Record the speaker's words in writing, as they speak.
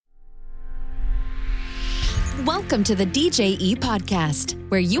Welcome to the DJE podcast,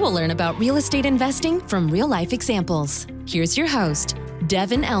 where you will learn about real estate investing from real life examples. Here's your host,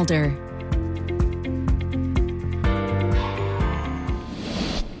 Devin Elder.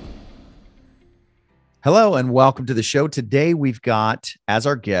 Hello and welcome to the show. Today we've got as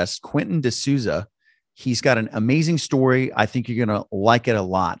our guest, Quentin D'Souza. He's got an amazing story. I think you're going to like it a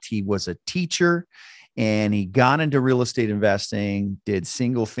lot. He was a teacher and he got into real estate investing, did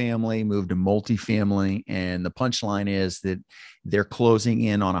single family, moved to multifamily. And the punchline is that they're closing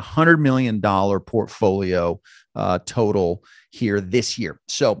in on $100 million portfolio total here this year.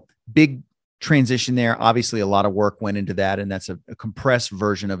 So big transition there. Obviously, a lot of work went into that, and that's a compressed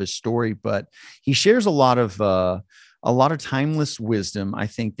version of his story. But he shares a lot of timeless wisdom. I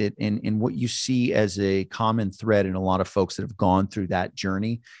think that in what you see as a common thread in a lot of folks that have gone through that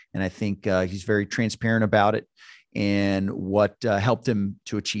journey, and I think he's very transparent about it and what helped him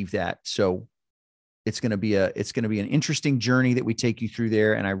to achieve that. So it's going to be an interesting journey that we take you through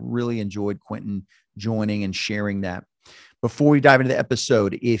there, and I really enjoyed Quentin joining and sharing that. Before we dive into the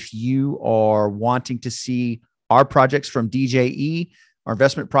episode, if you are wanting to see our projects from DJE, our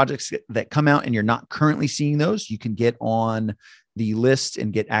investment projects that come out and you're not currently seeing those, you can get on the list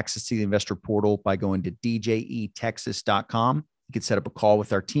and get access to the investor portal by going to djetexas.com. You can set up a call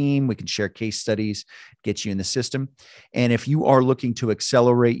with our team. We can share case studies, get you in the system. And if you are looking to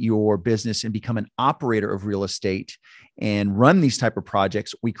accelerate your business and become an operator of real estate and run these type of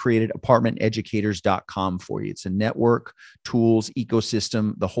projects, we created apartmenteducators.com for you. It's a network, tools,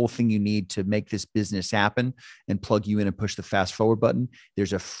 ecosystem, the whole thing you need to make this business happen and plug you in and push the fast forward button.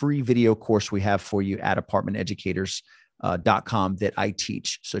 There's a free video course we have for you at apartmenteducators.com that I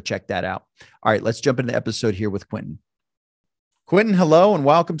teach. So check that out. All right, let's jump into the episode here with Quentin. Quentin, hello and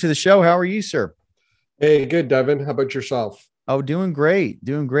welcome to the show. How are you, sir? Hey, good, Devin. How about yourself? Oh, doing great.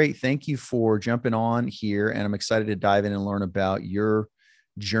 Doing great. Thank you for jumping on here. And I'm excited to dive in and learn about your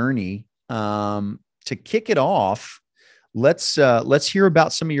journey. To kick it off, let's hear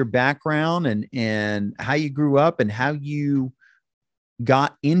about some of your background and how you grew up and how you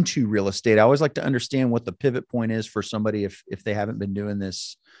got into real estate. I always like to understand what the pivot point is for somebody if they haven't been doing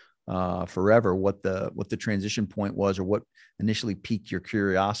this forever, what the transition point was, or what initially piqued your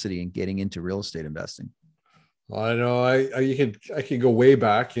curiosity in getting into real estate investing. I know I could go way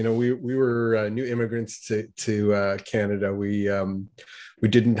back. You know, we were new immigrants to Canada. We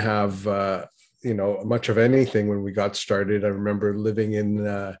didn't have much of anything when we got started. I remember living in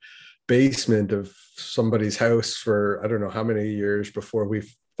the basement of somebody's house for I don't know how many years before we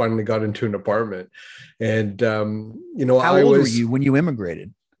finally got into an apartment. And how old were you when you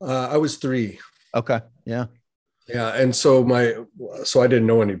immigrated? I was 3. Okay. Yeah. Yeah. And so I didn't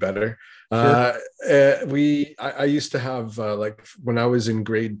know any better. Sure. I used to have like when I was in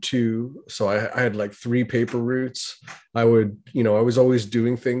grade 2, so I had like 3 paper routes. I was always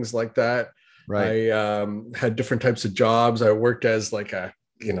doing things like that. Right. I had different types of jobs. I worked as like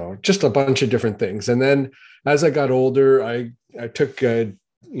just a bunch of different things. And then as I got older, I took,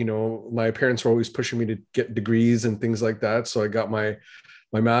 my parents were always pushing me to get degrees and things like that. So I got my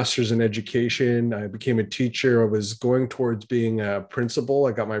master's in education. I became a teacher. I was going towards being a principal.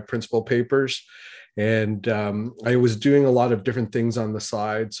 I got my principal papers, and I was doing a lot of different things on the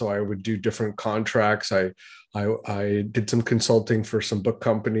side. So I would do different contracts. I did some consulting for some book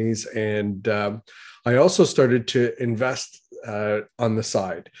companies, and I also started to invest on the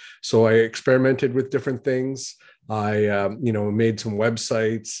side. So I experimented with different things. I made some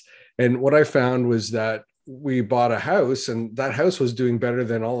websites, and what I found was that we bought a house, and that house was doing better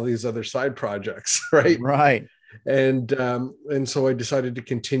than all of these other side projects. Right. And so I decided to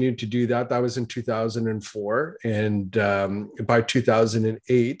continue to do that. That was in 2004. And by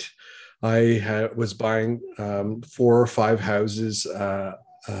 2008, I was buying 4 or 5 houses a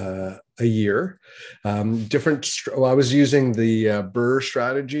year. I was using the BRRRR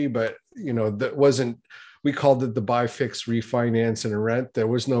strategy, but that wasn't. We called it the buy, fix, refinance, and rent. There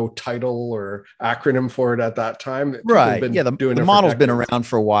was no title or acronym for it at that time. Right. Yeah. The model's been around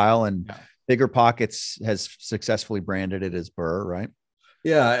for a while, and Bigger Pockets has successfully branded it as BRRRR, right?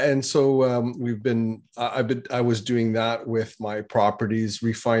 Yeah. And so I was doing that with my properties,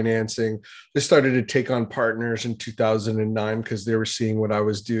 refinancing. I started to take on partners in 2009 because they were seeing what I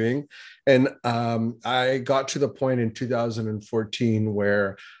was doing. And I got to the point in 2014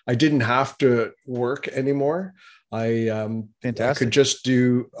 where I didn't have to work anymore. I could just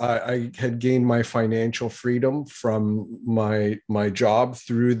I had gained my financial freedom from my job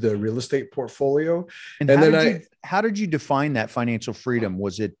through the real estate portfolio. And how did you define that financial freedom?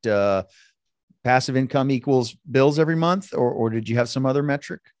 Was it passive income equals bills every month, or did you have some other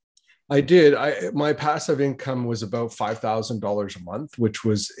metric? I did. My passive income was about $5,000 a month, which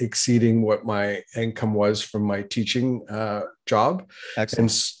was exceeding what my income was from my teaching job.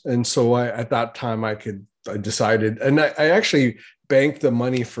 Excellent. And so at that time I decided, and I actually banked the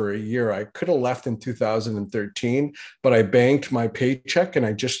money for a year. I could have left in 2013, but I banked my paycheck and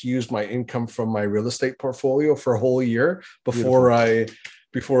I just used my income from my real estate portfolio for a whole year before I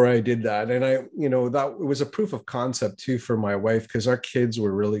did that. And that it was a proof of concept too for my wife, because our kids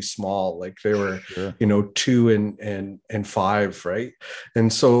were really small. Like they were, Sure. 2 and 5. Right.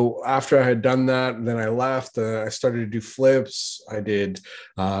 And so after I had done that, then I left, I started to do flips. I did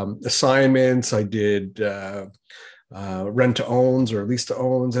assignments. I did rent to owns or lease to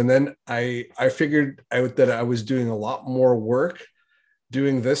owns. And then I figured out that I was doing a lot more work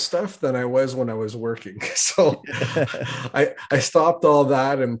doing this stuff than I was when I was working. So I stopped all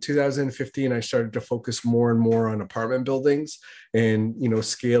that. In 2015, I started to focus more and more on apartment buildings and,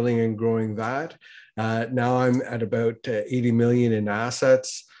 scaling and growing that. Now I'm at about 80 million in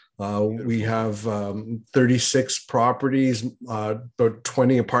assets. We have 36 properties, about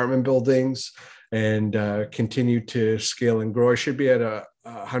 20 apartment buildings, and continue to scale and grow. I should be at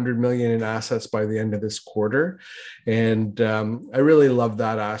 100 million in assets by the end of this quarter. And I really love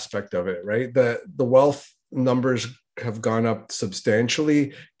that aspect of it, right? The wealth numbers have gone up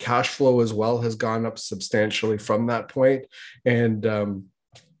substantially. Cash flow as well has gone up substantially from that point. And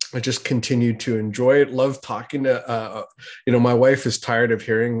I just continue to enjoy it. Love talking to, my wife is tired of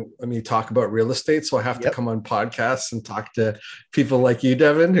hearing me talk about real estate. So I have to come on podcasts and talk to people like you,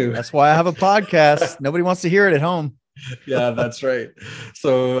 Devin. That's why I have a podcast. Nobody wants to hear it at home. Yeah, that's right.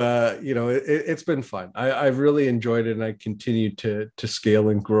 So, it's been fun. I've really enjoyed it, and I continue to scale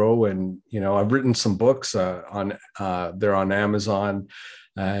and grow. And, I've written some books they're on Amazon.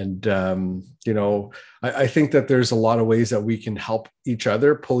 And, I think that there's a lot of ways that we can help each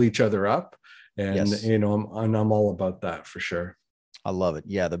other, pull each other up. And, Yes. I'm all about that for sure. I love it.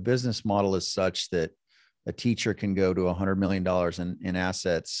 Yeah. The business model is such that a teacher can go to $100 million in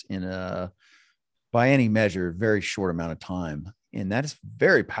assets by any measure, very short amount of time. And that is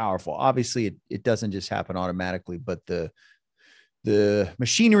very powerful. Obviously it doesn't just happen automatically, but the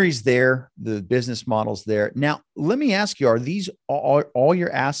machinery's there, the business model's there. Now, let me ask you, are these all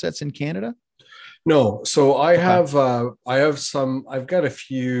your assets in Canada? No. So I've got a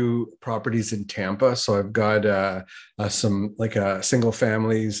few properties in Tampa. So I've got some single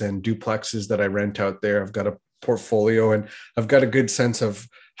families and duplexes that I rent out there. I've got a portfolio, and I've got a good sense of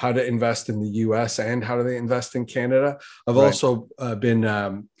how to invest in the US and how to invest in Canada. I've also been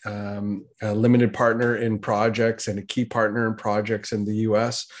a limited partner in projects and a key partner in projects in the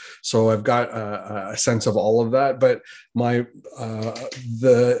US. So I've got a sense of all of that. But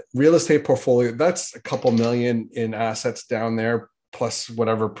the real estate portfolio, that's a couple million in assets down there, plus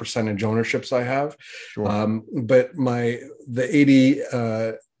whatever percentage ownerships I have. Sure. But the 80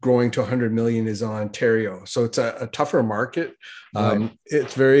 growing to 100 million is in Ontario. So it's a tougher market. Right.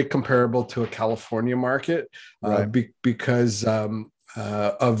 It's very comparable to a California market because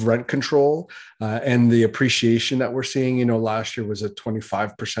of rent control and the appreciation that we're seeing. Last year was a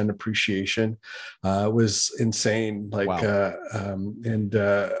 25% appreciation. It was insane, and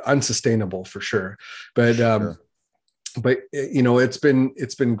unsustainable for sure. But but it's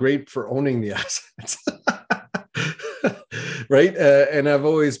been great for owning the assets. Right. And I've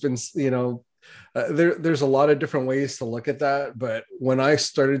always been, there's a lot of different ways to look at that. But when I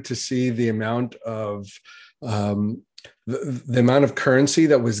started to see the amount of the amount of currency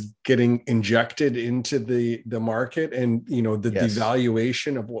that was getting injected into the market, and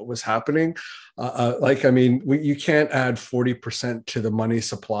devaluation of what was happening, you can't add 40% to the money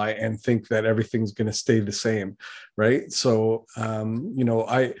supply and think that everything's going to stay the same, right? So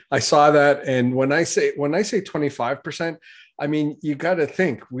I saw that, and when I say 25%, I mean, you got to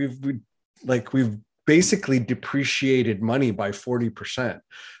think we've basically depreciated money by 40%.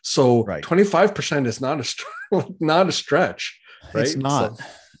 So 25% is not a stretch, right? It's not. So,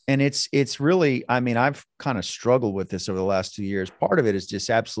 and it's really, I mean, I've kind of struggled with this over the last 2 years. Part of it is just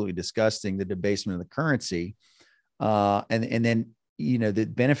absolutely disgusting, the debasement of the currency. And then, the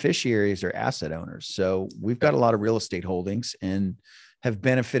beneficiaries are asset owners. So we've got a lot of real estate holdings and have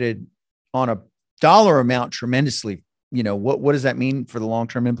benefited on a dollar amount tremendously. What does that mean for the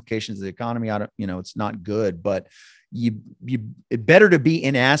long-term implications of the economy? It's not good, but it's better to be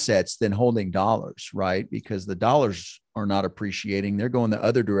in assets than holding dollars, right? Because the dollars are not appreciating. They're going the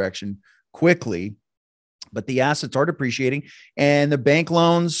other direction quickly. but the assets are depreciating, and the bank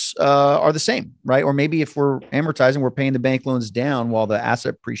loans are the same, right? Or maybe if we're amortizing, we're paying the bank loans down while the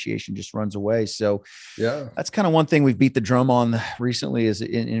asset appreciation just runs away. So Yeah. that's kind of one thing we've beat the drum on recently is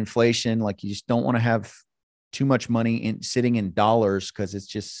in inflation. Like, you just don't want to have too much money sitting in dollars, because it's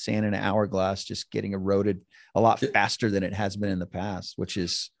just sand in an hourglass, just getting eroded a lot faster than it has been in the past, which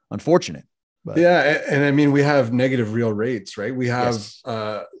is unfortunate. But yeah, and I mean, we have negative real rates, right? We have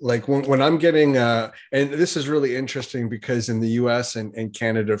yes. like when I'm getting and this is really interesting because in the US and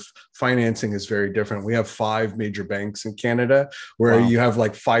Canada, financing is very different. We have 5 major banks in Canada, where Wow. you have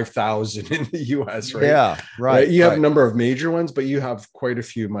like 5,000 in the US, right? Yeah, right. You have a Right. number of major ones, but you have quite a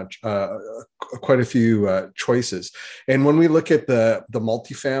few choices. And when we look at the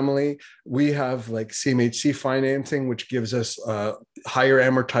multifamily, we have like CMHC financing, which gives us higher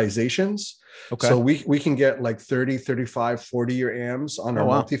amortizations. Okay. So we can get like 30, 35, 40-year AMs on our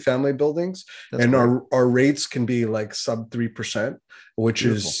wow. multifamily buildings. That's And great. our rates can be like sub 3%, which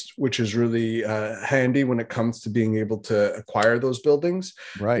Beautiful. is really handy when it comes to being able to acquire those buildings.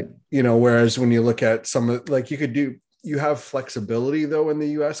 Right. You know, whereas when you look at some of, like, you have flexibility though in the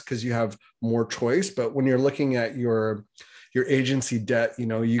US because you have more choice. But when you're looking at your agency debt, you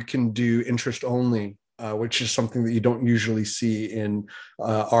know, you can do interest only, which is something that you don't usually see in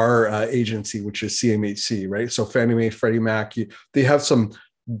our agency, which is CMHC, right? So Fannie Mae, Freddie Mac, they have some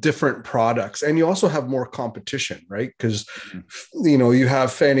different products, and you also have more competition, right? Because you know, you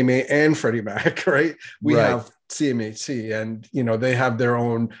have Fannie Mae and Freddie Mac, right? We Right. have CMHC, and you know, they have their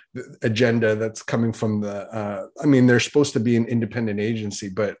own agenda that's coming from the. I mean, they're supposed to be an independent agency,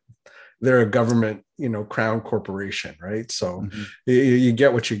 but they're a government, you know, crown corporation, right? So you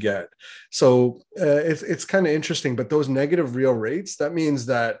get what you get. So it's kind of interesting. But those negative real rates, that means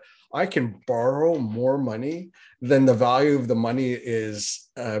that I can borrow more money than the value of the money is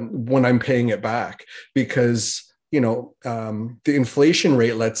when I'm paying it back, because you know the inflation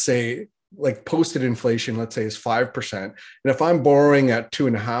rate, let's say, like posted inflation, let's say, is 5%. And if I'm borrowing at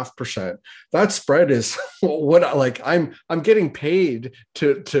 2.5%, that spread is what, like, I'm getting paid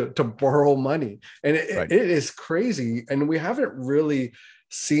to borrow money. And it is crazy. And we haven't really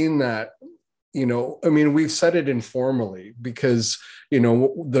seen that, you know, I mean, we've said it informally because, you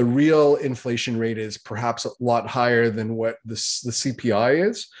know, the real inflation rate is perhaps a lot higher than what the CPI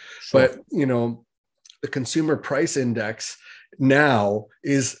is. Sure. But, you know, the consumer price index now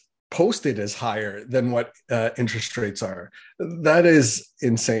is posted as higher than what interest rates are. That is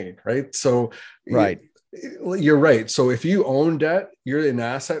insane, right? So Right. You're right. So if you own debt, you're an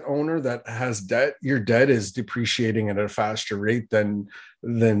asset owner that has debt, your debt is depreciating at a faster rate than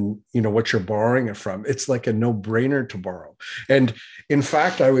you know what you're borrowing it from. It's like a no-brainer to borrow. And in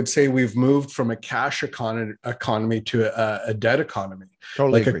fact, I would say we've moved from a cash economy to a debt economy,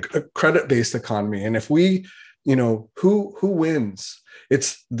 Totally like a credit-based economy. And if we, you know, who wins?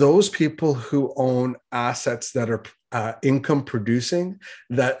 It's those people who own assets that are income producing,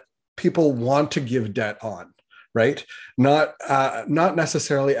 that people want to give debt on, right? Not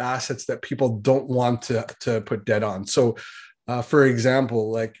necessarily assets that people don't want to put debt on. So, for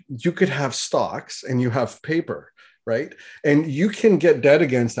example, like you could have stocks and you have paper, right? And you can get debt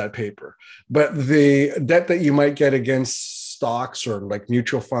against that paper, but the debt that you might get against stocks or like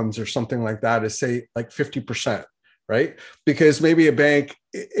mutual funds or something like that is, say, like 50%. Right? Because maybe a bank,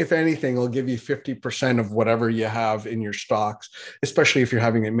 if anything, will give you 50% of whatever you have in your stocks, especially if you're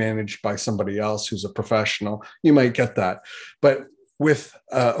having it managed by somebody else who's a professional. You might get that. But with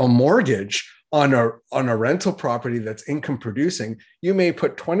a mortgage on a rental property that's income producing, you may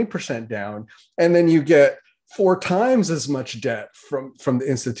put 20% down, and then you get 4 times as much debt from the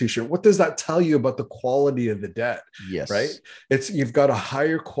institution. What does that tell you about the quality of the debt? Yes. Right? You've got a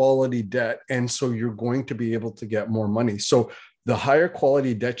higher quality debt, and so you're going to be able to get more money. So the higher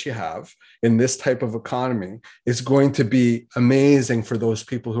quality debt you have in this type of economy is going to be amazing for those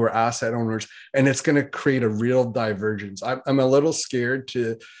people who are asset owners, and it's going to create a real divergence. I'm a little scared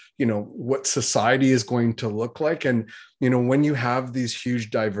to, you know, what society is going to look like. And, you know, when you have these huge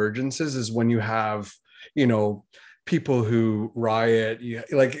divergences is when you have, you know, people who riot.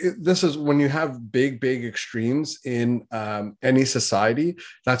 This is when you have big extremes in any society.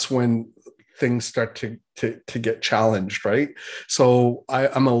 That's when things start to get challenged, right? So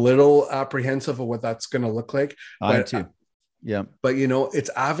I'm a little apprehensive of what that's going to look like. I am too. Yeah. But, you know,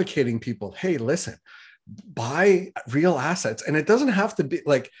 it's advocating people, hey, listen, buy real assets. And it doesn't have to be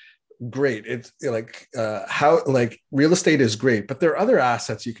like, great. It's like how, like, real estate is great, but there are other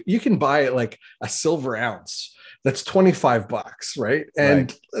assets you can buy at like a silver ounce, that's $25, right?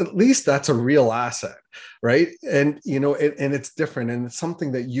 And at least that's a real asset, right? And and it's different, and it's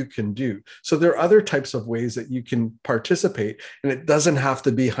something that you can do. So there are other types of ways that you can participate, and it doesn't have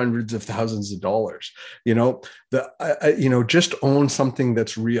to be hundreds of thousands of dollars. Just own something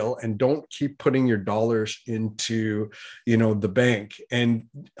that's real, and don't keep putting your dollars into the bank and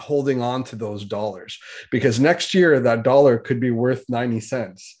holding on to those dollars, because next year that dollar could be worth 90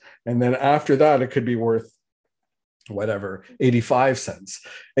 cents, and then after that it could be worth whatever 85 cents.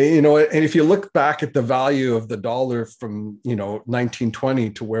 And if you look back at the value of the dollar from 1920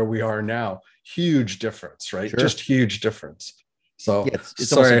 to where we are now, huge difference, right? Sure. Just huge difference. So yeah,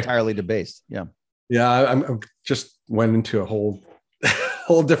 it's almost entirely debased. I'm just went into a whole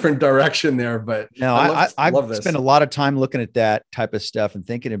different direction there, but no, I've spent a lot of time looking at that type of stuff and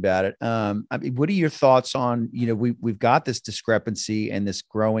thinking about it. I mean, what are your thoughts on, we've got this discrepancy and this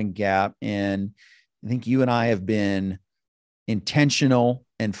growing gap, and I think you and I have been intentional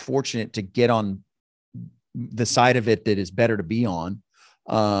and fortunate to get on the side of it that is better to be on,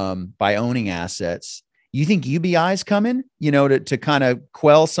 by owning assets. You think UBI is coming, to kind of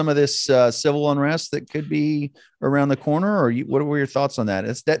quell some of this civil unrest that could be around the corner? Or what were your thoughts on that?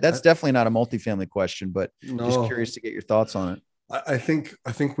 That's definitely not a multifamily question, but just curious to get your thoughts on it. I think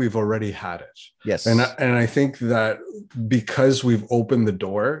we've already had it. Yes. And I think that because we've opened the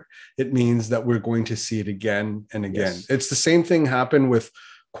door, it means that we're going to see it again and again. Yes. It's the same thing happened with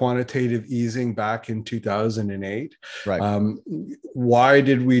quantitative easing back in 2008. Right. Why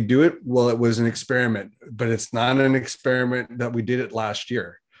did we do it? Well, it was an experiment, but it's not an experiment that we did it last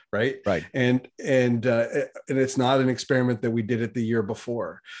year. Right. And it's not an experiment that we did it the year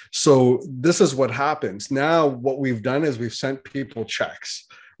before. So this is what happens. Now, what we've done is we've sent people checks.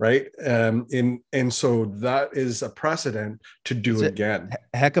 Right. And so that is a precedent to do again.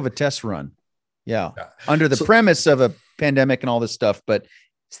 Heck of a test run. Yeah. Under the premise of a pandemic and all this stuff, but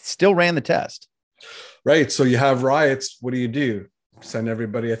still ran the test. Right. So you have riots. What do? Send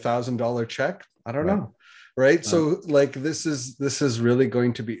everybody $1,000 check? I don't know. Right. So this is really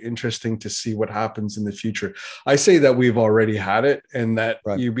going to be interesting to see what happens in the future. I say that we've already had it, and that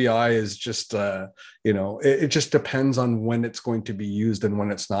UBI is just, it just depends on when it's going to be used and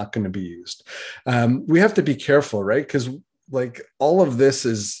when it's not going to be used. We have to be careful, right? Because all of this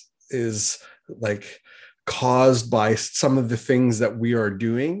is caused by some of the things that we are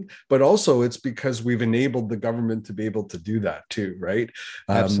doing, but also it's because we've enabled the government to be able to do that too, right?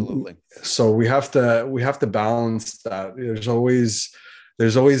 Absolutely. So we have to balance that. There's always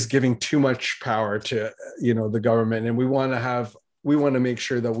giving too much power to the government, and we want to make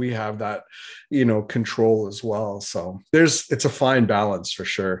sure that we have that control as well. So it's a fine balance for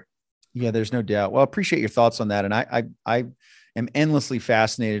sure. Yeah, there's no doubt. Well, I appreciate your thoughts on that, and I am endlessly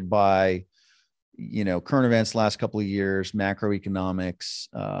fascinated by current events last couple of years, macroeconomics,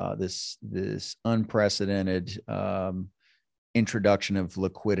 this unprecedented introduction of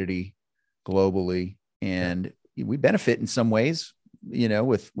liquidity globally. And we benefit in some ways,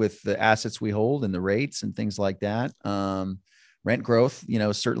 with the assets we hold and the rates and things like that. Rent growth,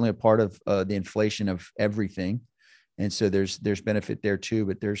 is certainly a part of the inflation of everything. And so there's benefit there too,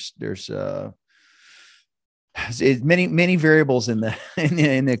 but there's many variables in the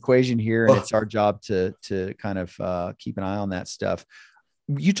equation here, and it's our job to kind of keep an eye on that stuff.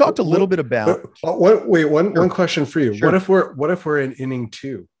 You talked a little bit about. One question for you. Sure. What if we're in inning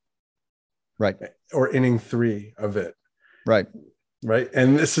 2, right, or inning 3 of it, right,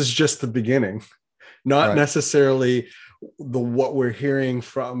 and this is just the beginning, not necessarily what we're hearing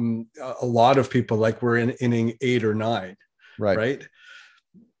from a lot of people, like we're in inning 8 or 9, right?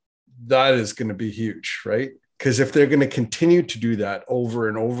 That is going to be huge, right? Because if they're going to continue to do that over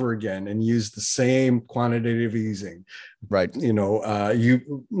and over again and use the same quantitative easing, right? You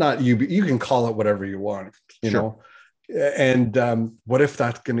can call it whatever you want, you know. And what if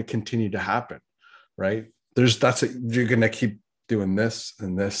that's going to continue to happen, right? You're going to keep doing this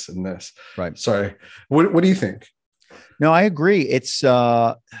and this and this, right? Sorry, what do you think? No, I agree. It's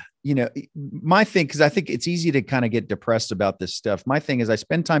my thing, because I think it's easy to kind of get depressed about this stuff. My thing is I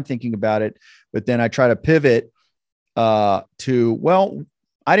spend time thinking about it, but then I try to pivot to, well,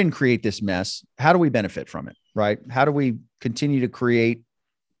 I didn't create this mess. How do we benefit from it? Right? How do we continue to create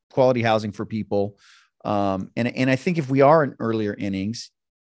quality housing for people? And I think if we are in earlier innings,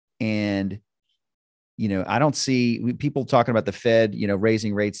 and I don't see people talking about the Fed,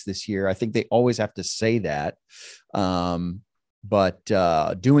 raising rates this year. I think they always have to say that. But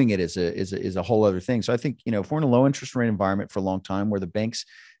doing it is a whole other thing. So I think, if we're in a low interest rate environment for a long time, where the banks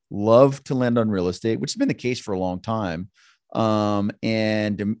love to lend on real estate, which has been the case for a long time,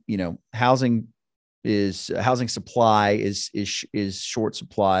 and housing housing supply is short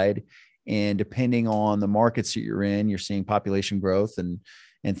supplied, and depending on the markets that you're in, you're seeing population growth and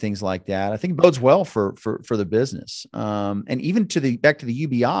things like that. I think it bodes well for the business. And even back to the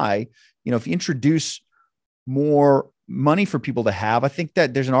UBI, if you introduce more money for people to have, I think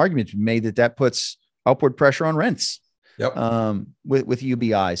that there's an argument to be made that puts upward pressure on rents. Yep. With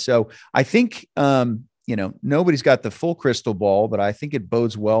UBI. So I think, nobody's got the full crystal ball, but I think it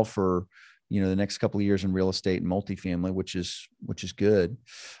bodes well for, the next couple of years in real estate and multifamily, which is good.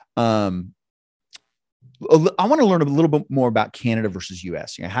 I want to learn a little bit more about Canada versus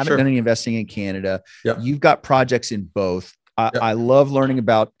US. I haven't done any investing in Canada. Yep. You've got projects in both. I love learning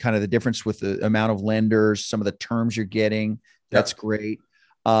about kind of the difference with the amount of lenders, some of the terms you're getting. That's great.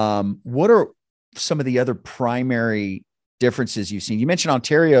 What are some of the other primary differences you've seen? You mentioned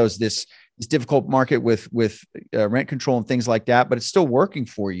Ontario's this difficult market with rent control and things like that, but it's still working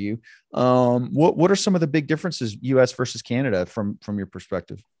for you. What are some of the big differences, US versus Canada, from your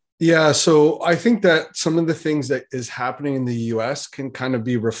perspective? Yeah, so I think that some of the things that is happening in the US can kind of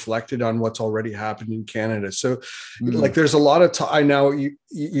be reflected on what's already happened in Canada. So like there's a lot of I know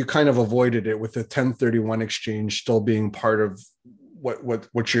you kind of avoided it with the 1031 exchange still being part of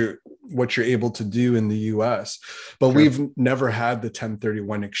what you're able to do in the US, but we've never had the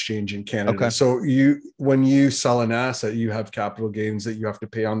 1031 exchange in Canada. Okay. So when you sell an asset, you have capital gains that you have to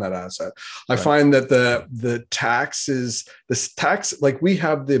pay on that asset. I find that the tax, like we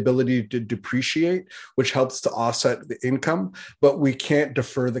have the ability to depreciate, which helps to offset the income, but we can't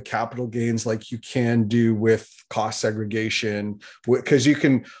defer the capital gains like you can do with cost segregation, because you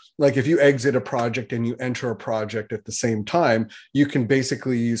can, like if you exit a project and you enter a project at the same time, you can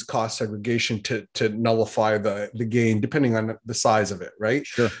basically use cost segregation to nullify the gain, depending on the size of it, right?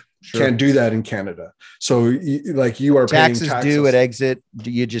 Sure. Can't do that in Canada. So you are taxes paying taxes due at exit.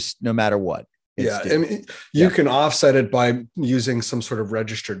 You just, no matter what. I mean, you can offset it by using some sort of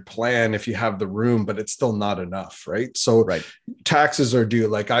registered plan if you have the room, but it's still not enough, right? So taxes are due.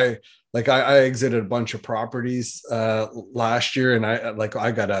 Like I exited a bunch of properties last year, and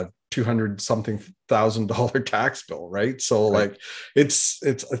I got a $200,000 tax bill, right? So like it's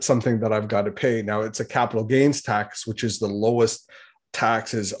something that I've got to pay. Now it's a capital gains tax, which is the lowest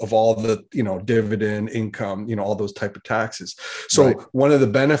taxes of all the dividend income, all those type of taxes. So one of the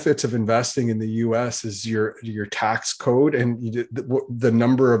benefits of investing in the US is your tax code and the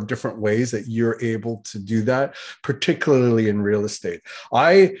number of different ways that you're able to do that, particularly in real estate.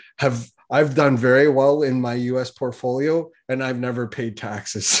 I've done very well in my US portfolio, and I've never paid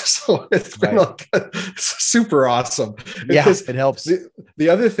taxes. So it's been it's super awesome. It helps. The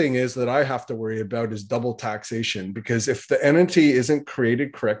other thing is that I have to worry about is double taxation, because if the entity isn't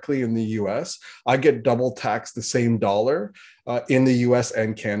created correctly in the US, I get double taxed the same dollar in the US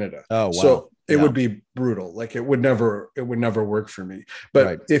and Canada. Oh, wow. So it would be brutal. Like it would never work for me.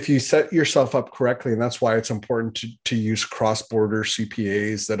 But if you set yourself up correctly, and that's why it's important to use cross-border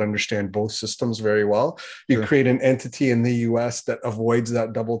CPAs that understand both systems very well. You create an entity in the US that avoids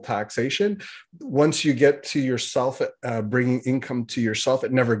that double taxation. Once you get to yourself, bringing income to yourself,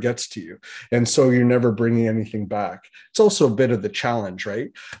 it never gets to you. And so you're never bringing anything back. It's also a bit of the challenge,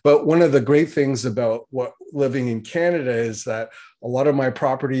 right? But one of the great things about living in Canada is that a lot of my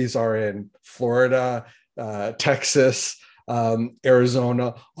properties are in Florida, Texas,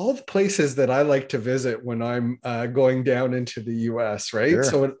 Arizona, all the places that I like to visit when I'm going down into the US, right? Sure.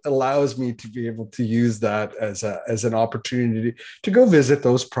 So it allows me to be able to use that as an opportunity to go visit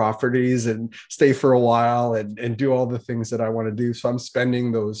those properties and stay for a while and do all the things that I want to do. So I'm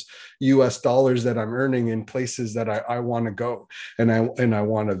spending those US dollars that I'm earning in places that I want to go and I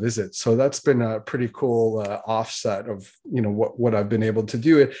want to visit. So that's been a pretty cool offset of what I've been able to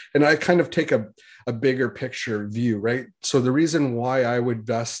do. And I kind of take a bigger picture view, right? So the reason why I would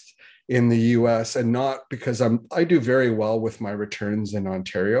invest in the US, and not because I do very well with my returns in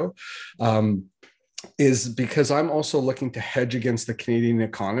Ontario, is because I'm also looking to hedge against the Canadian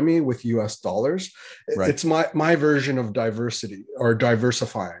economy with US dollars. Right. It's my version of diversity or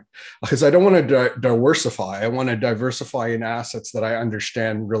diversifying, because I don't want to diversify. I want to diversify in assets that I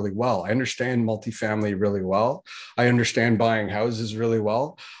understand really well. I understand multifamily really well. I understand buying houses really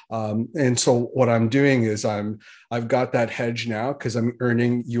well. And so what I'm doing is I've got that hedge now because I'm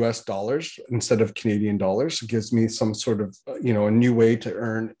earning US dollars instead of Canadian dollars. It gives me some sort of, a new way to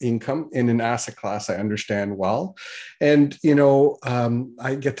earn income in an asset class I understand well. And,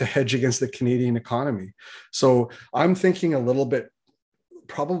 I get to hedge against the Canadian economy. So I'm thinking a little bit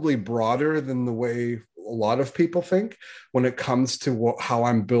probably broader than the way lot of people think when it comes to how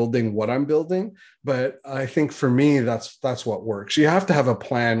I'm building what I'm building. But I think for me, that's what works. You have to have a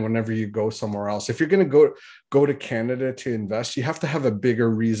plan whenever you go somewhere else. If you're going to go to Canada to invest, you have to have a bigger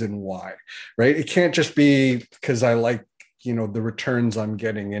reason why, right? It can't just be because I like, the returns I'm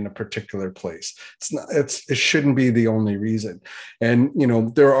getting in a particular place. It shouldn't be the only reason. And,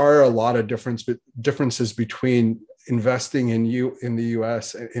 there are a lot of differences between investing in the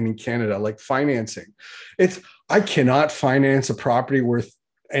US and in Canada, like financing. I cannot finance a property worth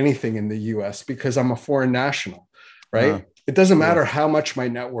anything in the US because I'm a foreign national, right? It doesn't matter how much my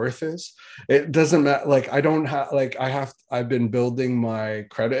net worth is. It doesn't matter. Like I don't have, like I've been building my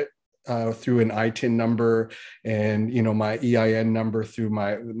credit through an ITIN number and, my EIN number through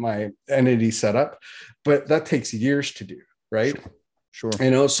my entity setup, but that takes years to do, right? Sure.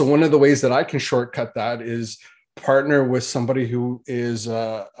 So one of the ways that I can shortcut that is partner with somebody who is,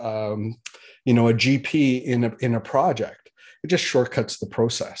 a GP in a project. It just shortcuts the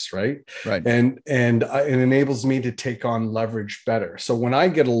process, right? Right. And it enables me to take on leverage better. So when I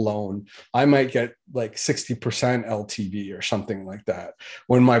get a loan, I might get like 60% LTV or something like that.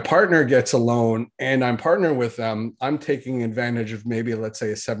 When my partner gets a loan and I'm partnering with them, I'm taking advantage of maybe, let's say,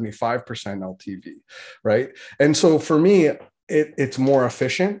 a 75% LTV, right? And so for me, it's more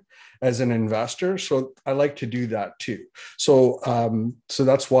efficient as an investor. So I like to do that too. So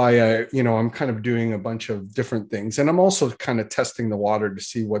that's why I'm kind of doing a bunch of different things. And I'm also kind of testing the water to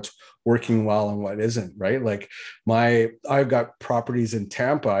see what's working well and what isn't, right? Like I've got properties in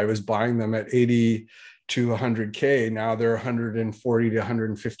Tampa. I was buying them at 80 to 100K. Now they're 140 to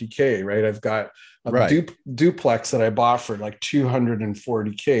 150K, right? I've got a duplex that I bought for like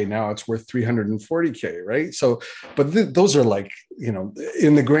 240K. Now it's worth 340K, right? So, but those are like,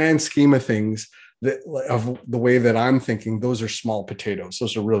 in the grand scheme of things, of the way that I'm thinking, those are small potatoes.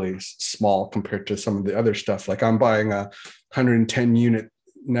 Those are really small compared to some of the other stuff. Like I'm buying a 110 unit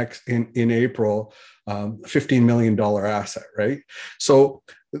next in April, $15 million asset, right? So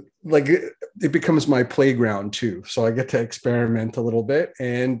like it becomes my playground too. So I get to experiment a little bit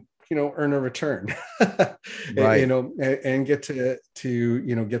and, earn a return, right. and get to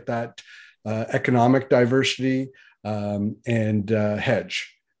get that economic diversity and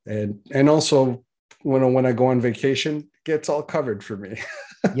hedge. And also when I go on vacation, it gets all covered for me.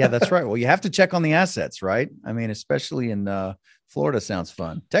 Yeah, that's right. Well, you have to check on the assets, right? I mean, especially in Florida sounds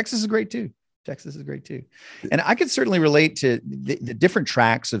fun. Texas is great too. And I could certainly relate to the different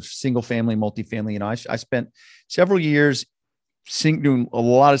tracks of single family, multifamily. I spent several years doing a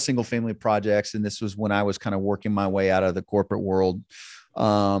lot of single family projects. And this was when I was kind of working my way out of the corporate world.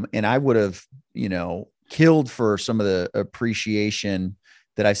 And I would have, killed for some of the appreciation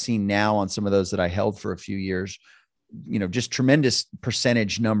that I've seen now on some of those that I held for a few years. Just tremendous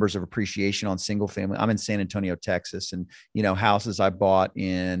percentage numbers of appreciation on single family. I'm in San Antonio, Texas, and, houses I bought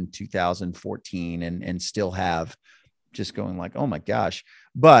in 2014 and still have, just going like, oh my gosh.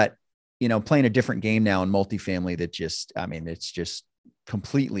 But, playing a different game now in multifamily it's just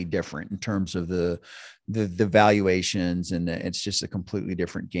completely different in terms of the valuations, and it's just a completely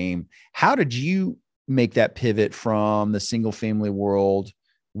different game. How did you make that pivot from the single family world?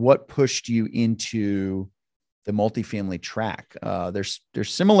 What pushed you into the multifamily track? There's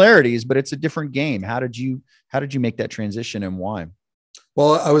similarities, but it's a different game. How did you make that transition, and why?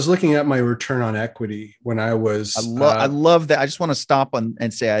 Well, I was looking at my return on equity when I was. I love that. I just want to stop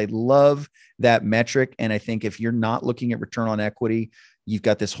and say I love that metric. And I think if you're not looking at return on equity, you've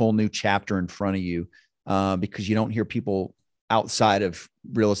got this whole new chapter in front of you, because you don't hear people outside of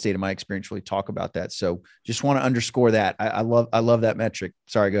real estate, in my experience, really talk about that. So just want to underscore that. I love that metric.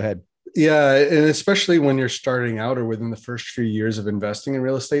 Sorry, go ahead. Yeah. And especially when you're starting out or within the first few years of investing in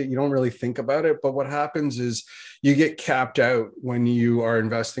real estate, you don't really think about it. But what happens is you get capped out when you are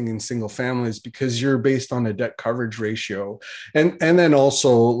investing in single families because you're based on a debt coverage ratio. And then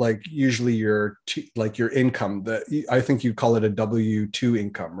also like usually your income, that I think you call it a W-2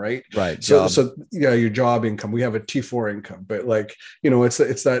 income, right? Right. So yeah, your job income. We have a T4 income, but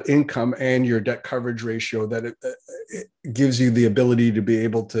it's that income and your debt coverage ratio that it gives you the ability to be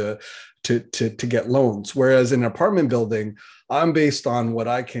able to get loans. Whereas in an apartment building, I'm based on what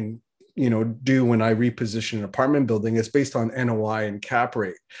I can, do when I reposition an apartment building. It's based on NOI and cap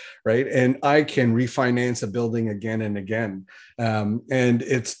rate, right? And I can refinance a building again and again. And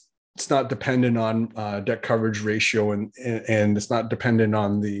it's not dependent on debt coverage ratio and it's not dependent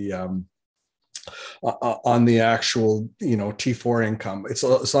on the on the actual, T4 income. It's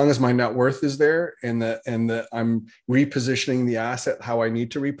as long as my net worth is there and that I'm repositioning the asset how I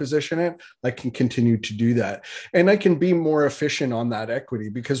need to reposition it, I can continue to do that. And I can be more efficient on that equity,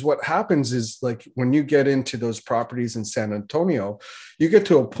 because what happens is, like, when you get into those properties in San Antonio, you get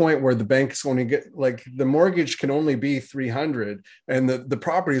to a point where the bank is only get, like, the mortgage can only be 300 and the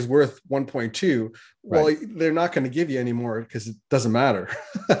property is worth 1.2. Well, Right. they're not going to give you any more because it doesn't matter.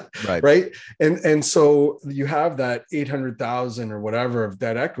 Right. Right. And so you have that 800,000 or whatever of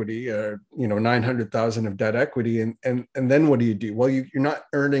debt equity, or 900,000 of debt equity, and then what do you do? Well, you're not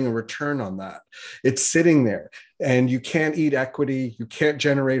earning a return on that. It's sitting there, and you can't eat equity. You can't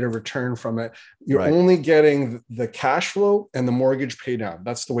generate a return from it. You're Right. only getting the cash flow and the mortgage pay down.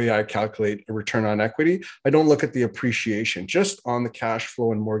 That's the way I calculate a return on equity. I don't look at the appreciation, just on the cash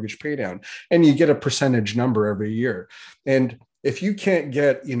flow and mortgage pay down, and you get a percentage number every year. And if you can't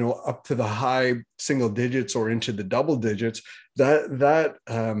get, up to the high single digits or into the double digits, that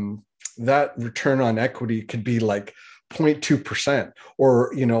return on equity could be like 0.2%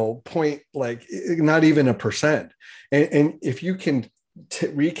 or, point, like, not even a percent. And if you can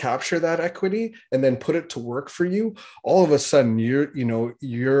recapture that equity and then put it to work for you, all of a sudden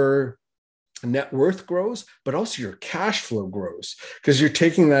your net worth grows, but also your cash flow grows, because you're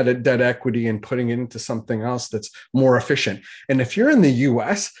taking that debt equity and putting it into something else that's more efficient. And if you're in the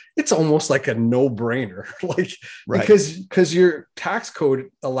US, it's almost like a no-brainer, like, Right. because your tax code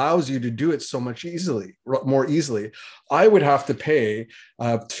allows you to do it so much more easily. I would have to pay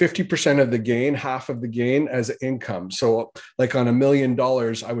 50% of the gain, half of the gain, as income. So, like, on $1 million,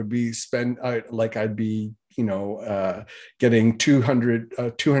 I would be I'd be getting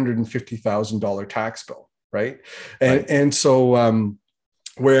 $250,000 tax bill, right? Right. And so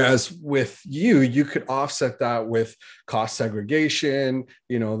whereas with you could offset that with cost segregation.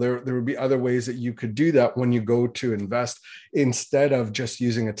 There would be other ways that you could do that when you go to invest, instead of just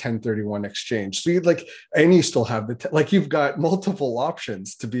using a 1031 exchange. So you still have you've got multiple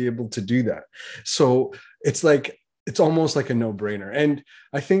options to be able to do that. So it's almost like a no-brainer. And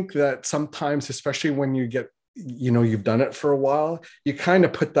I think that sometimes, especially when you get, you've done it for a while, you kind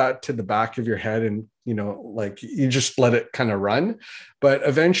of put that to the back of your head and, you just let it kind of run. But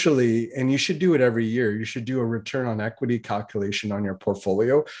eventually, and you should do it every year, you should do a return on equity calculation on your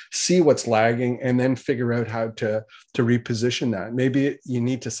portfolio, see what's lagging, and then figure out how to reposition that. Maybe you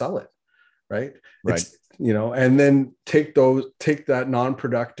need to sell it, right? Right. And then take that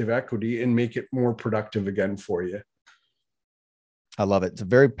non-productive equity and make it more productive again for you. I love it. It's a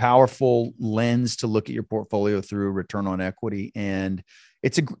very powerful lens to look at your portfolio through, return on equity. And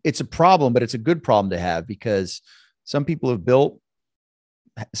it's a problem, but it's a good problem to have, because some people have built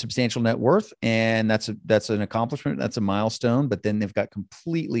substantial net worth, and that's an accomplishment. That's a milestone, but then they've got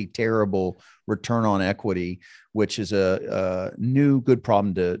completely terrible return on equity, which is a new good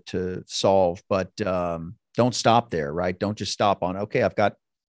problem to solve. But don't stop there, right? Don't just stop on, okay, I've got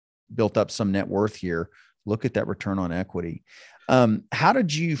built up some net worth here. Look at that return on equity. How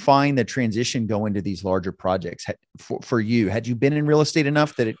did you find the transition going to these larger projects for you? Had you been in real estate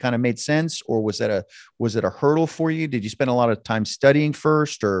enough that it kind of made sense, or was it a hurdle for you? Did you spend a lot of time studying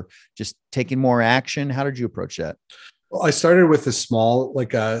first, or just taking more action? How did you approach that? Well, I started with a small,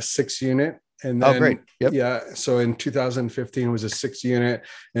 like a 6-unit. And then, great. Yep. Yeah. So in 2015, it was a 6-unit.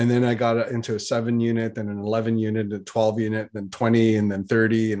 And then I got into a 7-unit, then an 11-unit, a 12-unit, then 20, and then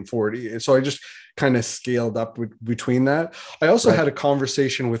 30 and 40. And so I just kind of scaled up between that. I also had a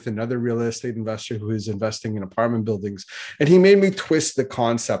conversation with another real estate investor who is investing in apartment buildings. And he made me twist the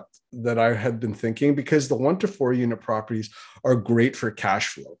concept that I had been thinking, because the 1 to 4 unit properties are great for cash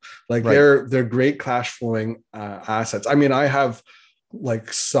flow. They're great cash flowing assets. I mean, I have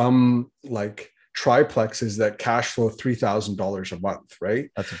some triplexes that cash flow $3,000 a month, right?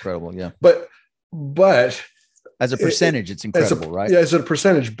 That's incredible. Yeah. But as a percentage, it's incredible, right? Yeah, as a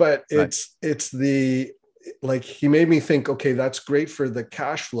percentage, but it's he made me think, okay, that's great for the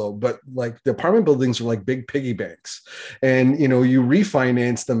cash flow, but the apartment buildings are like big piggy banks, and you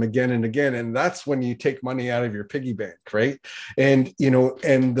refinance them again and again, and that's when you take money out of your piggy bank, right? And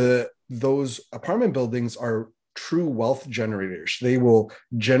those apartment buildings are true wealth generators. They will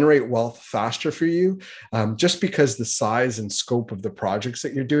generate wealth faster for you, just because the size and scope of the projects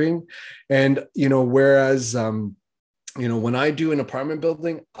that you're doing. And whereas when I do an apartment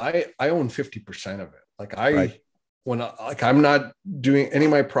building, I own 50% of it. I'm not doing any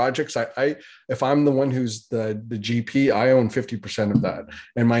of my projects, if I'm the one who's the GP, I own 50% of that,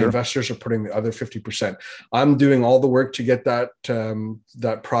 and my investors are putting the other 50%. I'm doing all the work to get that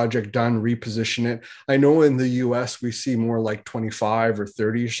that project done, reposition it. I know in the US we see more like 25 or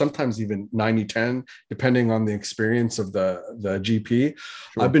 30, sometimes even 90-10, depending on the experience of the GP.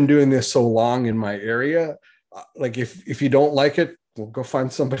 I've been doing this so long in my area. Like if you don't like it, we'll go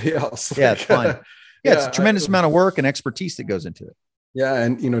find somebody else. Yeah, it's fine. Yeah, it's a tremendous amount of work and expertise that goes into it. Yeah,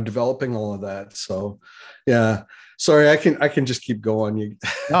 and developing all of that. So, yeah. Sorry, I can just keep going.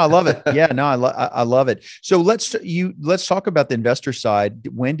 No, I love it. Yeah, no, I love it. So let's talk about the investor side.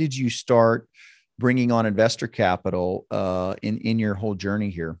 When did you start bringing on investor capital in your whole journey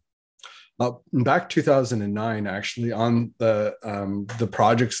here? Back 2009, actually, on the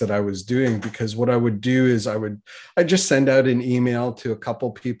projects that I was doing, because what I would do is I'd just send out an email to a couple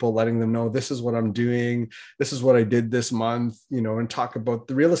people letting them know this is what I'm doing, this is what I did this month, and talk about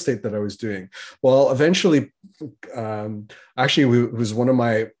the real estate that I was doing. Well, eventually, actually, it was one of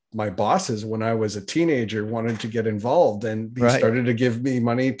my bosses when I was a teenager wanted to get involved, and he started to give me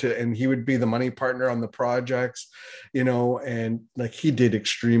money and he would be the money partner on the projects, and like he did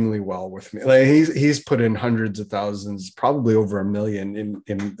extremely well with me. Like he's put in hundreds of thousands, probably over $1 million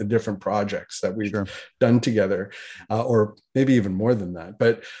in the different projects that we've done together, or maybe even more than that.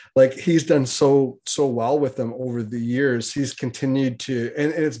 But like he's done so well with them over the years. He's continued to,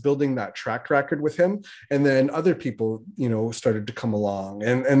 and it's building that track record with him. And then other people, started to come along,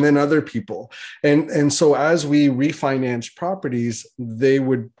 and then other people. And so as we refinanced properties, they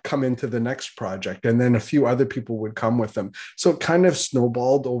would come into the next project, and then a few other people would come with them. So it kind of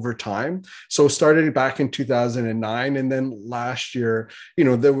snowballed over time. So started back in 2009. And then last year,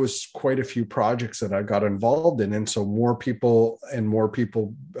 there was quite a few projects that I got involved in. And so more people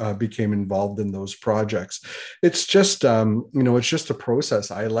became involved in those projects. It's just, it's just a process.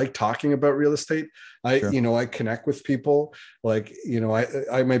 I like talking about real estate. I connect with people. Like,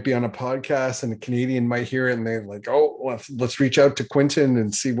 I might be on a podcast and a Canadian might hear it and they're like, oh, well, let's reach out to Quentin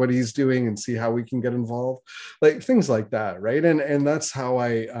and see what he's doing and see how we can get involved. Like things like that. Right. And that's how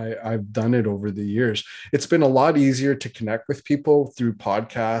I've done it over the years. It's been a lot easier to connect with people through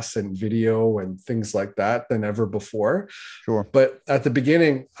podcasts and video and things like that than ever before. Sure. But at the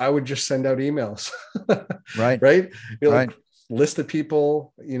beginning, I would just send out emails. Right. Like, list of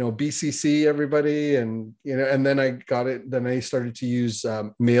people, BCC everybody. And, and then I started to use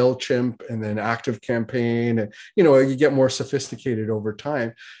MailChimp and then ActiveCampaign, and, you get more sophisticated over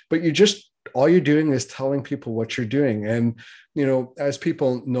time, but all you're doing is telling people what you're doing. And, as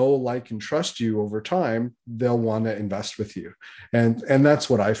people know, like, and trust you over time, they'll want to invest with you. And that's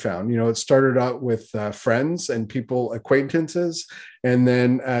what I found. It started out with friends and people, acquaintances. And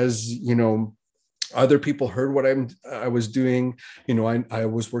then as, other people heard what I was doing. I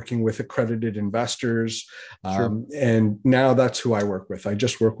was working with accredited investors, and now that's who I work with. I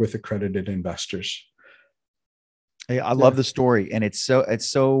just work with accredited investors. Hey, I love the story, and it's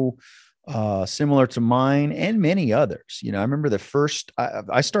so similar to mine and many others. I remember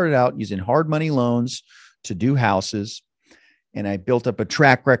I started out using hard money loans to do houses, and I built up a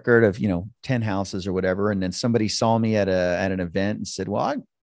track record of 10 houses or whatever. And then somebody saw me at an event and said, "Well,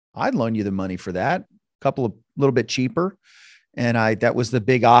 I'd loan you the money for that, a little bit cheaper." And that was the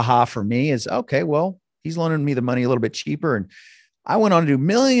big aha for me is, okay, well, he's loaning me the money a little bit cheaper. And I went on to do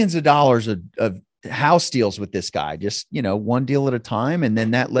millions of dollars of house deals with this guy, just, one deal at a time. And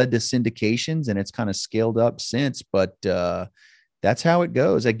then that led to syndications, and it's kind of scaled up since, but that's how it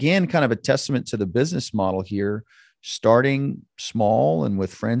goes. Again, kind of a testament to the business model here, starting small and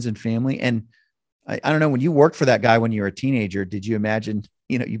with friends and family. And I don't know, when you worked for that guy when you were a teenager, did you imagine,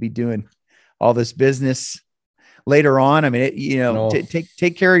 you'd be doing all this business later on? I mean, no.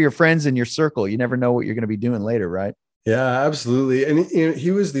 Take care of your friends in your circle. You never know what you're going to be doing later, right? Yeah, absolutely. And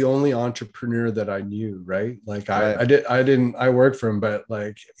he was the only entrepreneur that I knew, right? Like I worked for him, but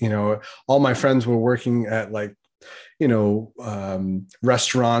like, all my friends were working at like,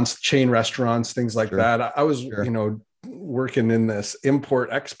 restaurants, chain restaurants, things like that. I was, working in this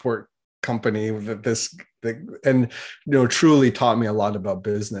import-export company and truly taught me a lot about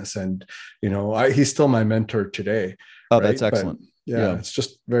business. And he's still my mentor today. Oh, right? That's excellent. But, yeah, it's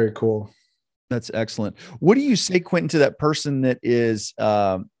just very cool. That's excellent. What do you say, Quentin, to that person that is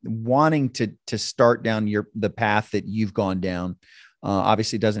wanting to start down the path that you've gone down?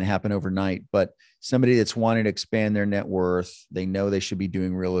 Obviously, it doesn't happen overnight, but somebody that's wanting to expand their net worth, they know they should be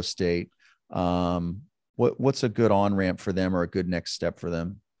doing real estate. What's a good on-ramp for them or a good next step for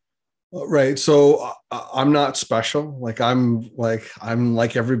them? Right. So I'm not special. I'm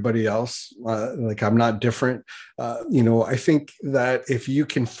like everybody else. I'm not different. I think that if you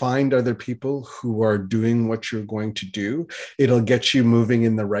can find other people who are doing what you're going to do, it'll get you moving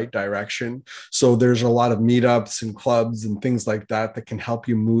in the right direction. So there's a lot of meetups and clubs and things like that that can help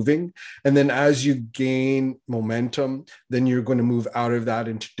you moving. And then as you gain momentum, then you're going to move out of that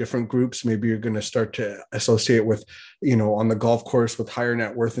into different groups. Maybe you're going to start to associate with, on the golf course with higher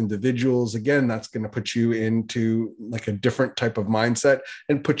net worth individuals. Again, that's going to put you into like a different type of mindset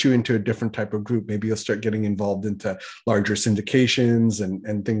and put you into a different type of group. Maybe you'll start getting involved into larger syndications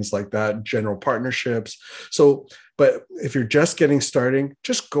and things like that, general partnerships. So, but if you're just getting starting,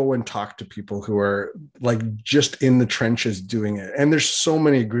 just go and talk to people who are like just in the trenches doing it. And there's so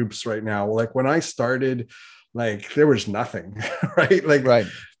many groups right now. Like when I started, there was nothing, right? Right.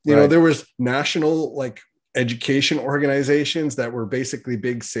 There was national education organizations that were basically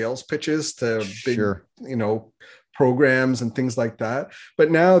big sales pitches to big, Sure. Programs and things like that.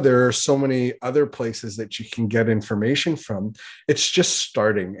 But now there are so many other places that you can get information from. It's just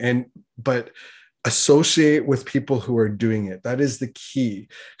starting. But associate with people who are doing it. That is the key,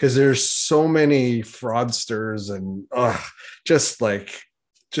 because there's so many fraudsters and just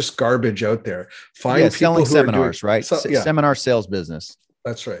garbage out there. Find people selling who seminars, are doing, right? Seminar sales business.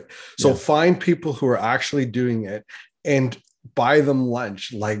 That's right. So find people who are actually doing it and buy them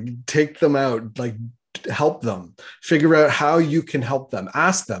lunch, take them out, help them, figure out how you can help them,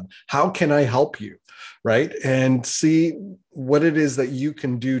 ask them, how can I help you? Right. And see what it is that you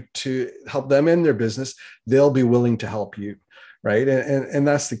can do to help them in their business. They'll be willing to help you. Right. And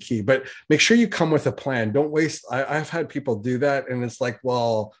that's the key. But make sure you come with a plan. Don't waste. I've had people do that. And it's like,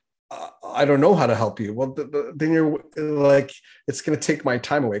 well, I don't know how to help you. Well, then you're like, it's going to take my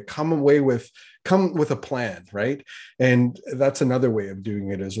time away. Come with a plan. Right. And that's another way of doing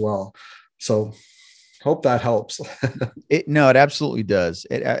it as well. So hope that helps. It absolutely does.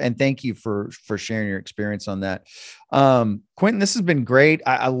 And thank you for sharing your experience on that. Quentin, this has been great.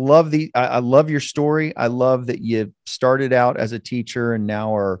 I love I love your story. I love that you started out as a teacher and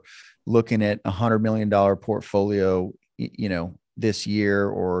now are looking at $100 million portfolio, this year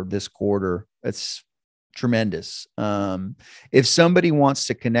or this quarter. It's tremendous. If somebody wants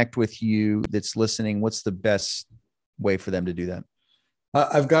to connect with you that's listening, what's the best way for them to do that?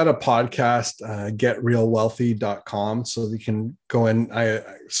 I've got a podcast, getrealwealthy.com. So you can go in. I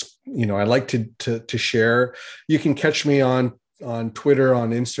like to share. You can catch me on Twitter,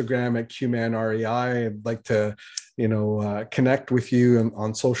 on Instagram at QmanREI. I'd like to, connect with you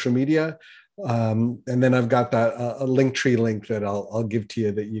on social media. And then I've got that a Linktree link that I'll give to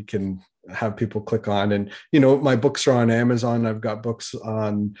you that you can have people click on. And, my books are on Amazon. I've got books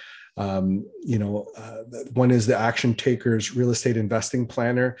on, one is the Action Takers Real Estate Investing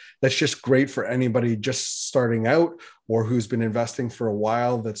Planner. That's just great for anybody just starting out or who's been investing for a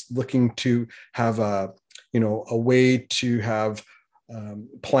while that's looking to have a way to have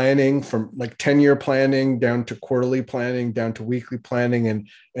planning from 10-year planning down to quarterly planning, down to weekly planning,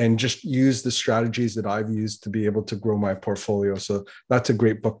 and just use the strategies that I've used to be able to grow my portfolio. So that's a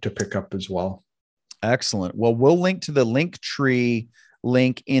great book to pick up as well. Excellent. Well, we'll link to the Linktree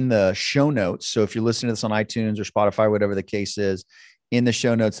link in the show notes. So if you're listening to this on iTunes or Spotify, whatever the case is, in the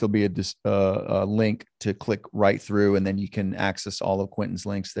show notes, there'll be a link to click right through, and then you can access all of Quentin's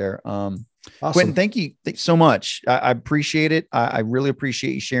links there. Awesome. Quentin, thank you so much. I appreciate it. I really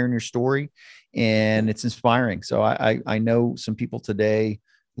appreciate you sharing your story, and it's inspiring. So I know some people today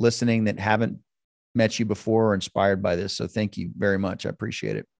listening that haven't met you before are inspired by this. So thank you very much. I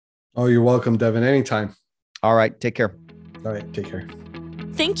appreciate it. Oh, you're welcome, Devin. Anytime. All right. Take care. All right. Take care.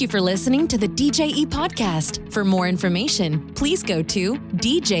 Thank you for listening to the DJE podcast. For more information, please go to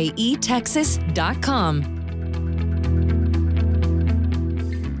djetexas.com.